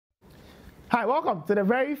Hi, welcome to the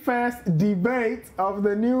very first debate of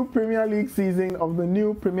the new Premier League season, of the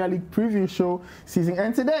new Premier League preview show season.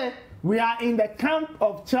 And today, we are in the camp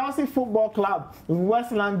of Chelsea Football Club in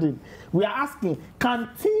West London. We are asking, can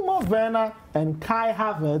Timo Werner and Kai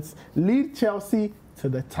Havertz lead Chelsea to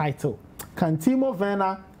the title? Can Timo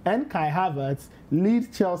Werner and Kai Havertz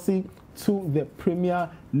lead Chelsea to the Premier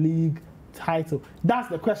League title? That's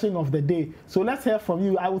the question of the day. So let's hear from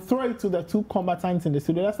you. I will throw it to the two combatants in the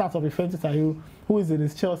studio. Let's start off with Fentuo Tahiru, who is in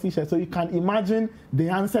his Chelsea shirt. So you can imagine the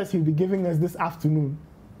answers he'll be giving us this afternoon.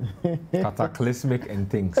 Cataclysmic and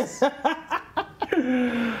things.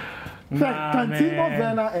 Can Timo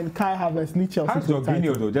Werner and Kai Havertz lead Chelsea? How's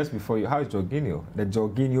Jorginho though? Just before you, how's Jorginho? The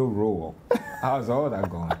Jorginho role. How's all that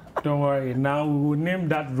going? Don't worry. Now we will name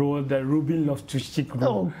that role the Ruben Loftus-Cheek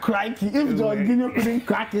role. Oh, crikey! If Jorginho couldn't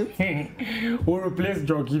crack it, we'll replace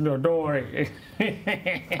Jorginho. Don't worry.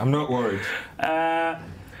 I'm not worried.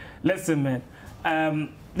 Listen,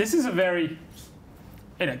 man. This is a very.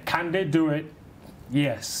 Can they do it?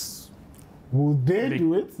 Yes. Will they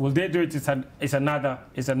do it? Will they do it? It's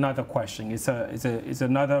another question. It's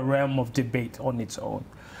another realm of debate on its own.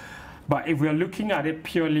 But if we're looking at it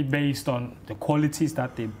purely based on the qualities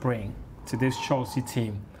that they bring to this Chelsea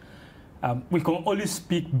team, we can only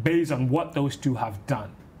speak based on what those two have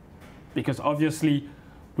done. Because obviously,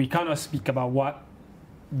 we cannot speak about what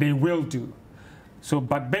they will do. So,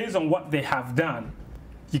 but based on what they have done,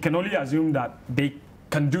 you can only assume that they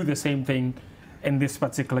can do the same thing in this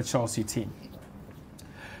particular Chelsea team.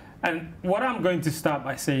 And what I'm going to start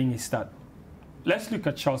by saying is that let's look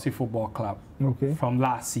at Chelsea Football Club from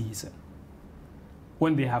last season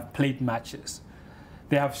when they have played matches.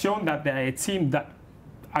 They have shown that they are a team that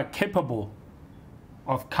are capable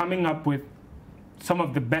of coming up with some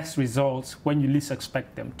of the best results when you least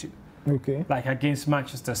expect them to. Like against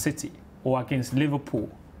Manchester City or against Liverpool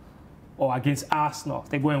or against Arsenal.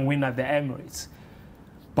 They go and win at the Emirates.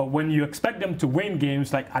 But when you expect them to win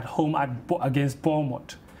games like at home against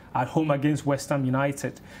Bournemouth, at home against West Ham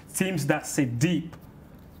United, teams that sit deep,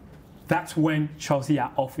 that's when Chelsea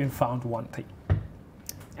are often found wanting.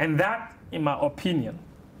 And that, in my opinion,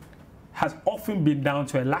 has often been down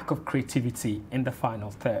to a lack of creativity in the final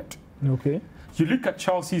third. You look at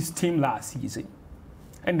Chelsea's team last season,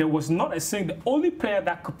 and there was not a single, the only player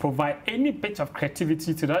that could provide any bit of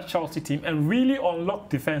creativity to that Chelsea team and really unlock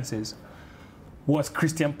defenses was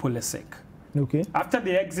Christian Pulisic. After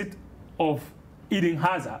the exit of Eden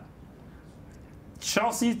Hazard,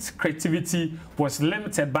 Chelsea's creativity was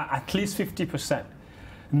limited by at least 50%.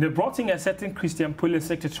 And they brought in a certain Christian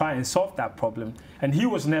Pulisic to try and solve that problem, and he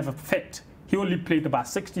was never fit. He only played about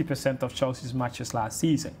 60% of Chelsea's matches last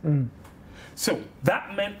season. So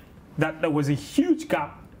that meant that there was a huge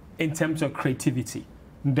gap in terms of creativity.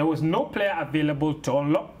 There was no player available to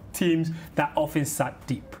unlock teams that often sat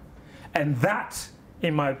deep. And that,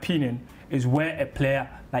 in my opinion, is where a player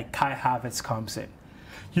like Kai Havertz comes in.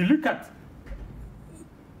 You look at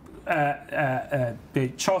the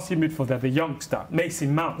Chelsea midfielder, the youngster,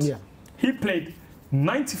 Mason Mount. He played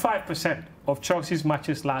 95% of Chelsea's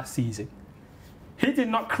matches last season. He did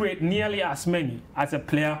not create nearly as many as a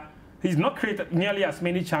player. He's not created nearly as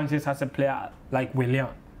many chances as a player like Willian.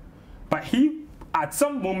 But he, at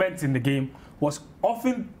some moments in the game, was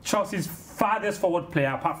often Chelsea's farthest forward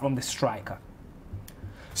player apart from the striker.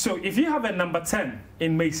 So if you have a number 10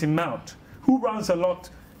 in Mason Mount who runs around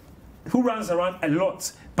a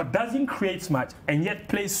lot but doesn't create much and yet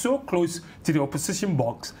plays so close to the opposition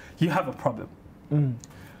box, you have a problem.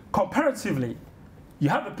 Comparatively, you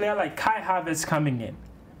have a player like Kai Havertz coming in,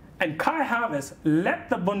 and Kai Havertz led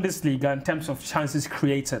the Bundesliga in terms of chances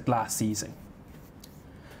created last season.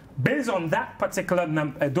 Based on that particular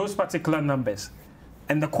those particular numbers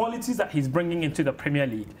and the qualities that he's bringing into the Premier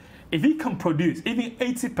League, if he can produce even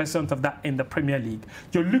 80% of that in the Premier League,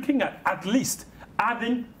 you're looking at least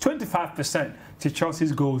adding 25% to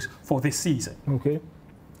Chelsea's goals for this season.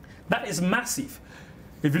 That is massive.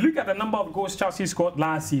 If you look at the number of goals Chelsea scored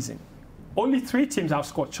last season, only 3 teams have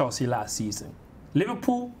scored Chelsea last season: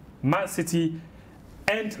 Liverpool, Man City,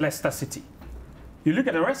 and Leicester City. You look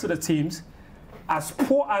at the rest of the teams, as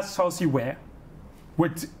poor as Chelsea were,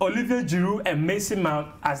 with Olivier Giroud and Mason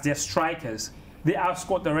Mount as their strikers, they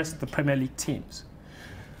outscored the rest of the Premier League teams.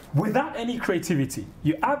 Without any creativity,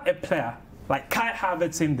 you add a player like Kai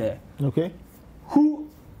Havertz in there, who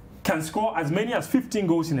can score as many as 15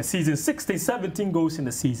 goals in a season, 16, 17 goals in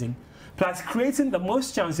a season, plus creating the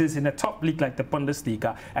most chances in a top league like the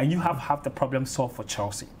Bundesliga, and you have half the problem solved for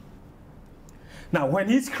Chelsea. Now, when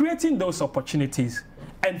he's creating those opportunities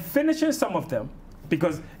and finishing some of them,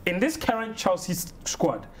 because in this current Chelsea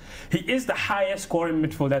squad, he is the highest scoring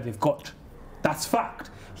midfielder they've got. That's fact.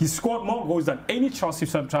 He scored more goals than any Chelsea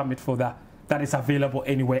central midfielder that is available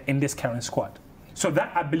anywhere in this current squad. So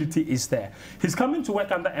that ability is there. He's coming to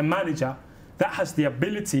work under a manager that has the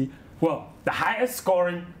ability, well, the highest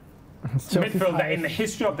scoring midfielder in the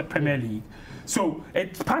history of the Premier League. So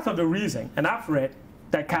it's part of the reason, and I've read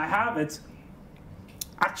that Kai Havertz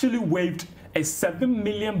actually waived a 7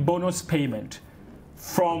 million bonus payment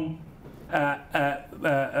from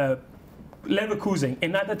Leverkusen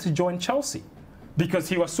in order to join Chelsea, because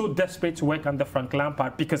he was so desperate to work under Frank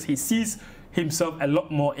Lampard, because he sees himself a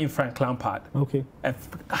lot more in Frank Lampard. Okay. A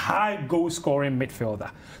high goal-scoring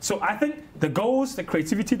midfielder. So I think the goals, the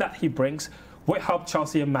creativity that he brings will help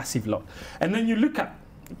Chelsea a massive lot. And then you look at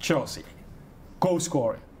Chelsea,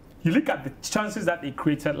 goal-scoring. You look at the chances that they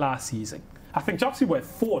created last season. I think Chelsea were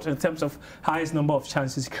fourth in terms of highest number of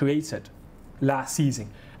chances created last season.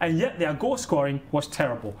 And yet their goal-scoring was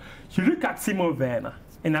terrible. You look at Timo Werner.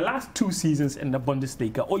 In the last 2 seasons in the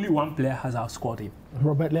Bundesliga, only one player has outscored him.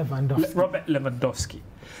 Robert Lewandowski.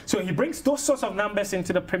 So he brings those sorts of numbers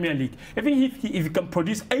into the Premier League. Even if he can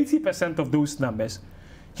produce 80% of those numbers,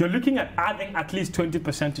 you're looking at adding at least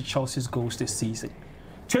 20% to Chelsea's goals this season.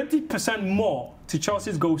 20% more to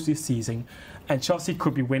Chelsea's goals this season, and Chelsea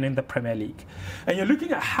could be winning the Premier League. And you're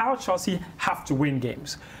looking at how Chelsea have to win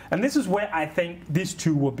games. And this is where I think these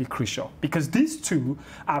two will be crucial, because these two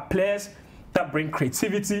are players that bring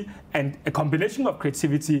creativity, and a combination of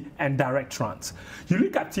creativity and direct runs. You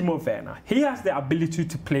look at Timo Werner, he has the ability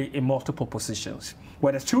to play in multiple positions,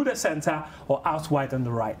 whether through the centre or out wide on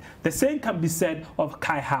the right. The same can be said of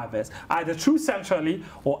Kai Havertz, either through centrally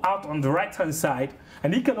or out on the right-hand side,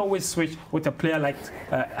 and he can always switch with a player like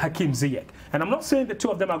Hakim Ziyech. And I'm not saying the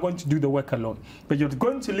two of them are going to do the work alone, but you're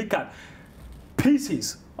going to look at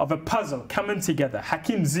pieces of a puzzle coming together.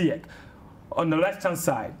 Hakim Ziyech on the left-hand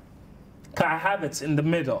side, Kai Havertz in the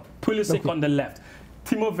middle, Pulisic on the left,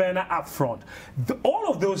 Timo Werner up front. All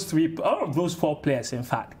of those 4 players, in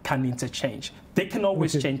fact, can interchange. They can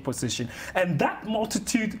always change position. And that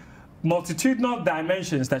multitudinal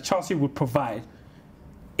dimensions that Chelsea would provide,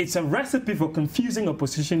 it's a recipe for confusing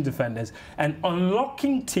opposition defenders and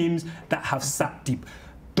unlocking teams that have sat deep.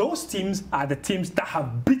 Those teams are the teams that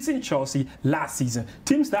have beaten Chelsea last season.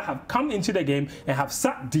 Teams that have come into the game and have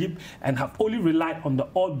sat deep and have only relied on the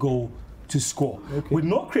odd goal to score. Okay. With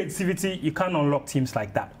no creativity, you can't unlock teams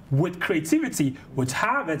like that. With creativity, which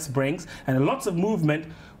Havertz brings, and lots of movement,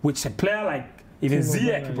 which a player like even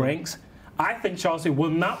Ziyech brings, I think Chelsea will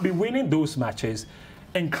not be winning those matches,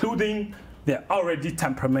 including their already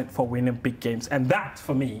temperament for winning big games. And that,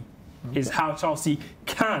 for me, is how Chelsea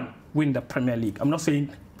can win the Premier League. I'm not saying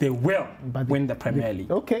they will win the Premier League.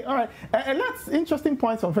 Okay, all right. And that's interesting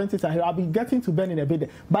points on Fentuo Tahiru. I'll be getting to Ben in a bit.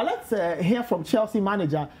 But let's hear from Chelsea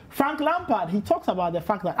manager Frank Lampard. He talks about the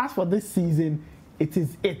fact that as for this season, it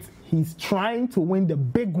is it. He's trying to win the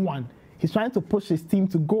big one. He's trying to push his team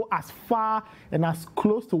to go as far and as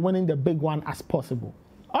close to winning the big one as possible.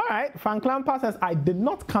 All right, Frank Lampard says, I did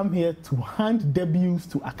not come here to hand debuts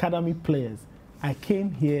to academy players. I came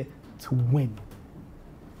here to win.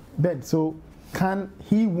 Ben, so can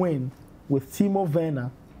he win with Timo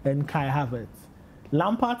Werner and Kai Havertz?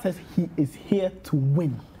 Lampard says he is here to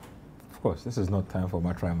win. Of course, this is not time for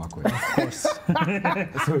my try, Marco. Of course.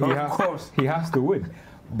 So he has to win.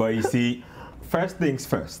 But you see, first things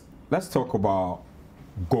first, let's talk about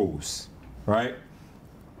goals, right?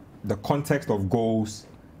 The context of goals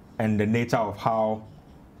and the nature of how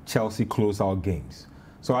Chelsea close out games.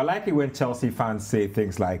 So I like it when Chelsea fans say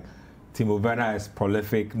things like, Timo Werner is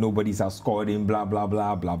prolific, nobody's outscored him, blah, blah,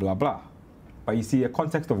 blah, blah, blah, blah. But you see, a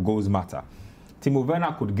context of goals matter. Timo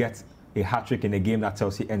Werner could get a hat-trick in a game that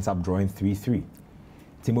Chelsea ends up drawing 3-3.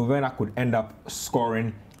 Timo Werner could end up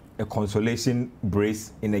scoring a consolation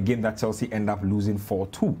brace in a game that Chelsea end up losing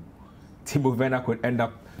 4-2. Timo Werner could end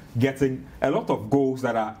up getting a lot of goals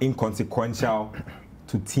that are inconsequential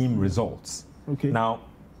to team results. Okay. Now,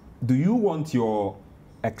 do you want your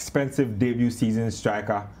expensive debut season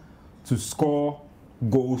striker to score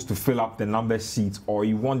goals to fill up the number sheet, or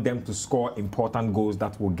you want them to score important goals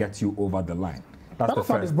that will get you over the line? That's the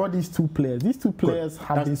first. They've brought these two players. These two players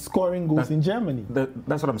have been scoring goals in Germany.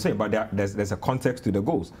 That's what I'm saying, but there's a context to the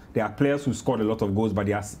goals. There are players who scored a lot of goals, but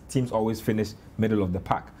their teams always finish middle of the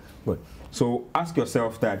pack. Good. So ask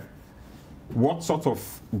yourself that, what sort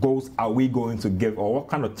of goals are we going to give, or what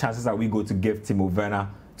kind of chances are we going to give Timo Werner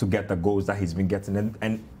to get the goals that he's been getting?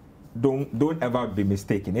 And don't ever be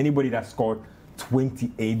mistaken. Anybody that scored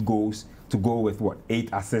 28 goals to go with, 8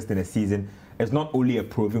 assists in a season is not only a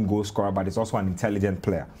proven goal scorer, but it's also an intelligent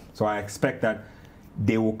player. So I expect that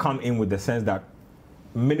they will come in with the sense that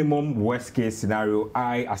minimum worst case scenario,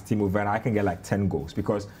 I, as Timo Werner, I can get like 10 goals.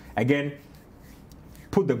 Because, again,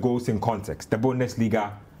 put the goals in context. The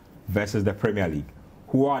Bundesliga versus the Premier League.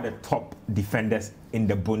 Who are the top defenders in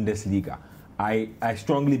the Bundesliga? I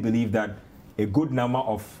strongly believe that a good number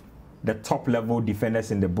of the top level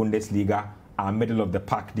defenders in the Bundesliga are middle of the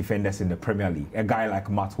pack defenders in the Premier League. A guy like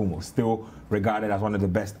Matt Hummels, still regarded as one of the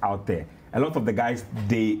best out there. A lot of the guys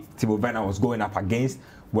Timo Werner was going up against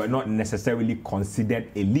were not necessarily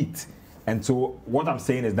considered elite. And so what I'm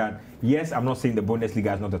saying is that, yes, I'm not saying the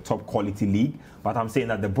Bundesliga is not a top quality league, but I'm saying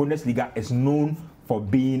that the Bundesliga is known for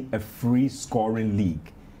being a free scoring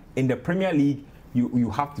league. In the Premier League, you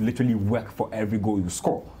have to literally work for every goal you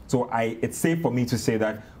score. So it's safe for me to say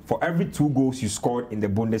that for every 2 goals you scored in the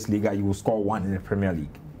Bundesliga, you will score 1 in the Premier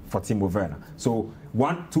League for Timo Werner. So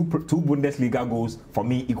two Bundesliga goals for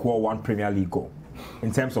me equal 1 Premier League goal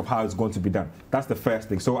in terms of how it's going to be done. That's the first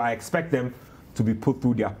thing. So I expect them to be put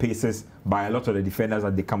through their paces by a lot of the defenders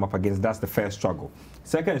that they come up against. That's the first struggle.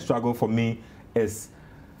 Second struggle for me is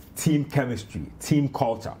team chemistry, team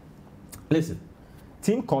culture. Listen,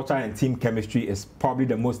 team culture and team chemistry is probably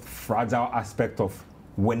the most fragile aspect of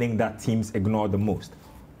winning that teams ignore the most.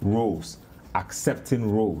 Roles,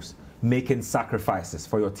 accepting roles, making sacrifices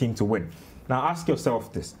for your team to win. Now ask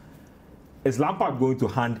yourself this. Is Lampard going to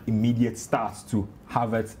hand immediate starts to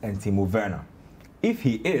Havertz and Timo Werner? If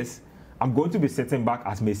he is, I'm going to be sitting back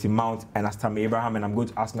as Mason Mount and as Tammy Abraham, and I'm going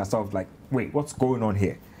to ask myself, like, wait, what's going on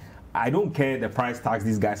here? I don't care the price tags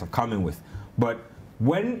these guys are coming with, but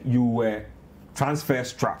when you were transfer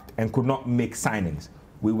strapped and could not make signings,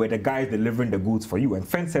 we were the guys delivering the goods for you. And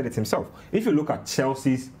Fenn said it himself. If you look at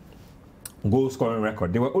Chelsea's goal scoring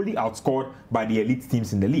record, they were only outscored by the elite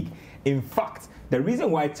teams in the league. In fact, the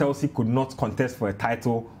reason why Chelsea could not contest for a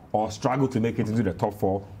title or struggle to make it into the top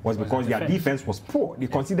 4 was because their defense was poor. They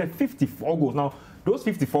conceded 54 goals. Now, those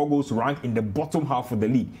 54 goals rank in the bottom half of the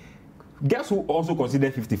league. Guess who also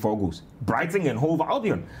considered 54 goals? Brighton and Hove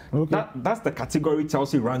Albion. Okay. That's the category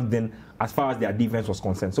Chelsea ranked in as far as their defense was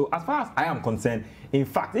concerned. So as far as I am concerned, in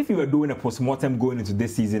fact, if you were doing a post-mortem going into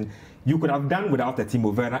this season, you could have done without the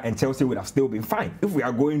Timo Werner and Chelsea would have still been fine. If we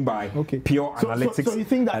are going by pure analytics. So you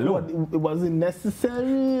think that alone. It wasn't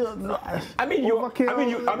necessary? You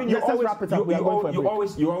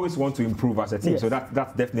always want to improve as a team. Yes. So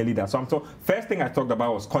that's definitely that. So first thing I talked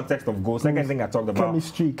about was context of goals. Second thing I talked about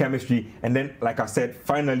chemistry. And then, like I said,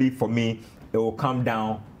 finally for me, it will come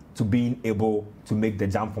down to being able to make the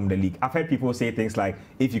jump from the league. I've heard people say things like,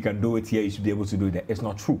 if you can do it here, you should be able to do it there. It's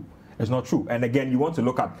not true. It's not true. And again, you want to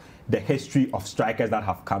look at the history of strikers that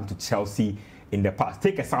have come to Chelsea in the past.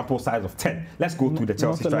 Take a sample size of 10. Let's go through the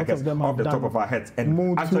Chelsea strikers off the top of our heads. And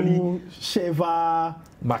Mutu, actually, Sheva,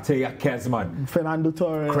 Mateja Kezman, Fernando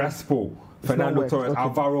Torres, Crespo, Fernando Torres,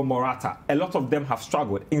 Alvaro Morata. A lot of them have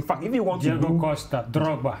struggled. In fact, if you want to Diego Costa,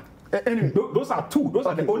 Drogba. Anyway, those are two. Those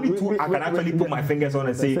are the only two I can actually put my fingers on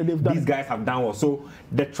and say these guys have done well. So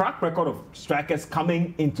the track record of strikers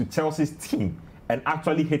coming into Chelsea's team and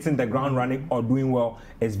actually hitting the ground running or doing well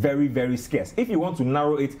is very, very scarce. If you want to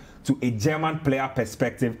narrow it to a German player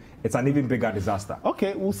perspective, it's an even bigger disaster.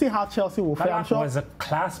 Okay, we'll see how Chelsea will fare. I'm sure was a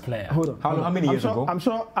class player. Hold on. How many years ago? I'm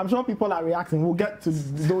sure people are reacting. We'll get to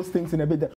those things in a bit.